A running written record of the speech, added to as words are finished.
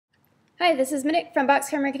Hi, this is Monique from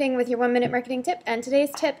Boxcar Marketing with your 1-minute marketing tip, and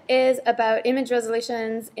today's tip is about image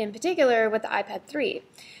resolutions, in particular with the iPad 3.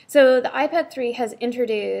 So the iPad 3 has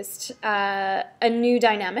introduced a new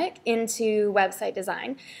dynamic into website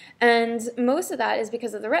design, and most of that is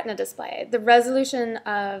because of the Retina display. The resolution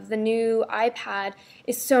of the new iPad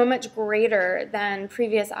is so much greater than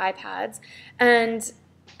previous iPads, and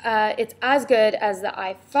it's as good as the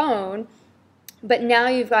iPhone, but now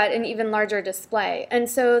you've got an even larger display. And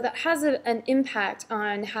so that has an impact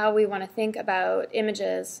on how we want to think about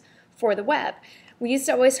images for the web. We used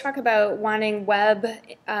to always talk about wanting web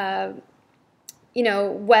ready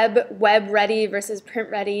versus print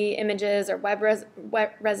ready images, or web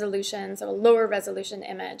resolution, so a lower resolution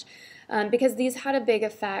image, because these had a big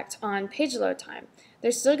effect on page load time.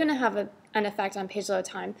 They're still going to have an effect on page load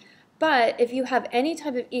time. But if you have any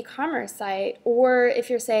type of e-commerce site, or if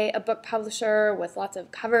you're, say, a book publisher with lots of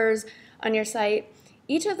covers on your site,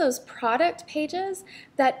 each of those product pages,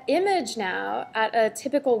 that image now at a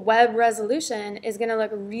typical web resolution is going to look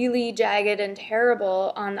really jagged and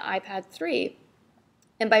terrible on the iPad 3.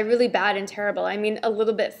 And by really bad and terrible, I mean a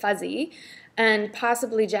little bit fuzzy and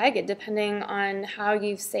possibly jagged, depending on how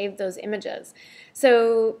you've saved those images.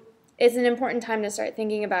 So it's an important time to start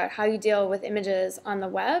thinking about how you deal with images on the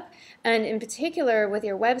web, and in particular with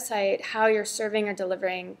your website, how you're serving or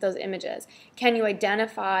delivering those images. Can you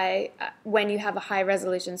identify when you have a high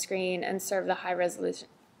resolution screen and serve the high resolution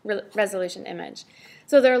image?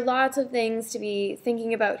 So there are lots of things to be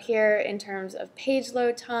thinking about here in terms of page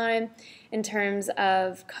load time, in terms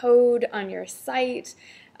of code on your site,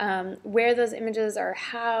 where those images are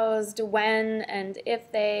housed, when and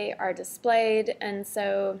if they are displayed. And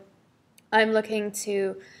so I'm looking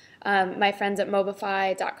to my friends at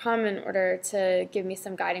Mobify.com in order to give me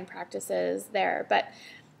some guiding practices there. But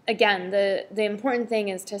again, the important thing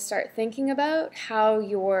is to start thinking about how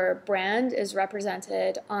your brand is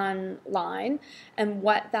represented online and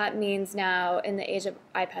what that means now in the age of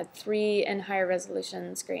iPad 3 and higher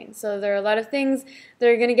resolution screens. So there are a lot of things that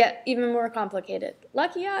are going to get even more complicated.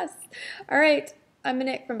 Lucky us! All right. I'm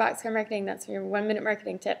Monique from Boxcar Marketing. That's your 1-minute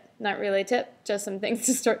marketing tip. Not really a tip, just some things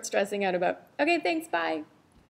to start stressing out about. Okay, thanks. Bye.